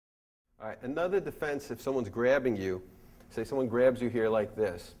All right, another defense if someone's grabbing you, say someone grabs you here like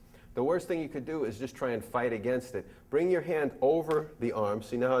this. The worst thing you could do is just try and fight against it. Bring your hand over the arm.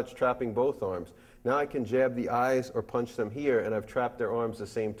 See now it's trapping both arms. Now I can jab the eyes or punch them here, and I've trapped their arms at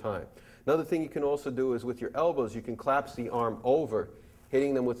the same time. Another thing you can also do is with your elbows, you can collapse the arm over,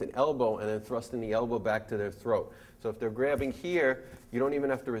 hitting them with an elbow and then thrusting the elbow back to their throat. So if they're grabbing here, you don't even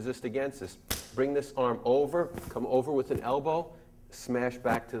have to resist against this. Bring this arm over, come over with an elbow, smash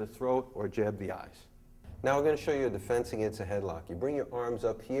back to the throat or jab the eyes. Now we're going to show you a defense against a headlock. You bring your arms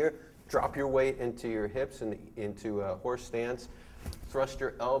up here, drop your weight into your hips and into a horse stance, thrust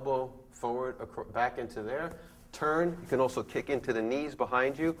your elbow forward, back into there, turn. You can also kick into the knees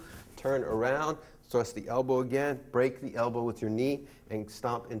behind you, turn around, thrust the elbow again, break the elbow with your knee, and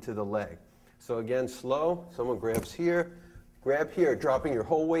stomp into the leg. So again, slow, someone grabs here, grab here, dropping your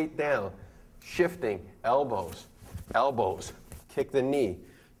whole weight down, shifting, elbows, elbows, kick the knee,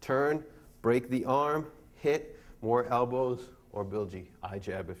 turn, break the arm, hit, more elbows, or bilji, eye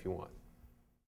jab if you want.